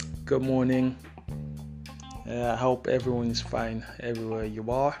good morning. I hope everyone's fine everywhere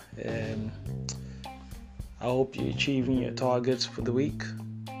you are. I hope you're achieving your targets for the week.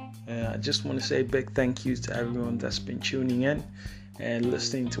 I just want to say a big thank you to everyone that's been tuning in and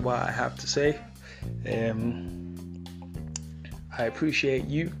listening to what I have to say. I appreciate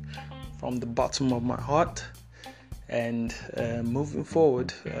you from the bottom of my heart. And moving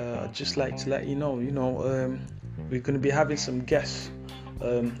forward, I'd just like to let you know, we're going to be having some guests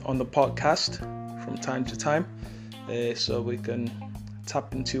on the podcast from time to time, so we can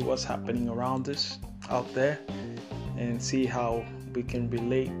tap into what's happening around us out there and see how we can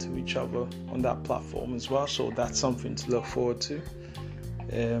relate to each other on that platform as well. So that's something to look forward to.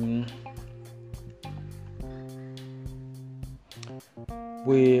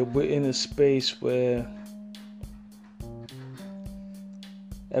 We're in a space where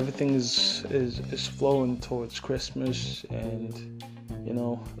everything is flowing towards Christmas, and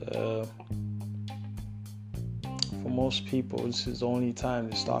for most people this is the only time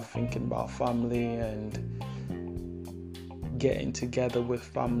they start thinking about family and getting together with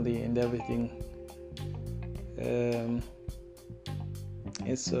family and everything.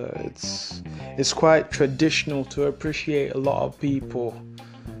 It's quite traditional to appreciate a lot of people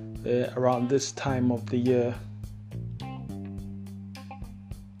around this time of the year,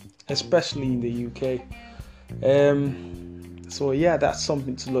 especially in the UK. So yeah, that's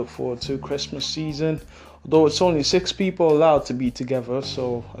something to look forward to, Christmas season. Although it's only 6 people allowed to be together,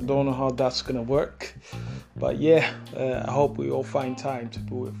 so I don't know how that's gonna work. But yeah, I hope we all find time to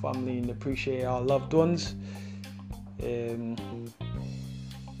be with family and appreciate our loved ones.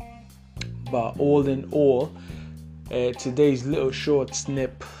 But all in all, today's little short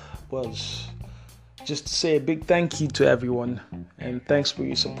snip was just to say a big thank you to everyone, and thanks for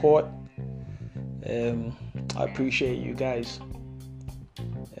your support. I appreciate you guys.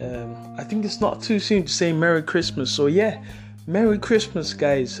 I think it's not too soon to say Merry Christmas. So yeah, Merry Christmas,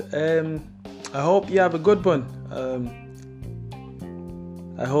 guys. I hope you have a good one.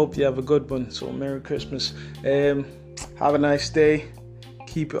 So Merry Christmas. Have a nice day.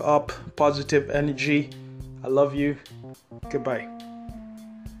 Keep it up. Positive energy. I love you. Goodbye.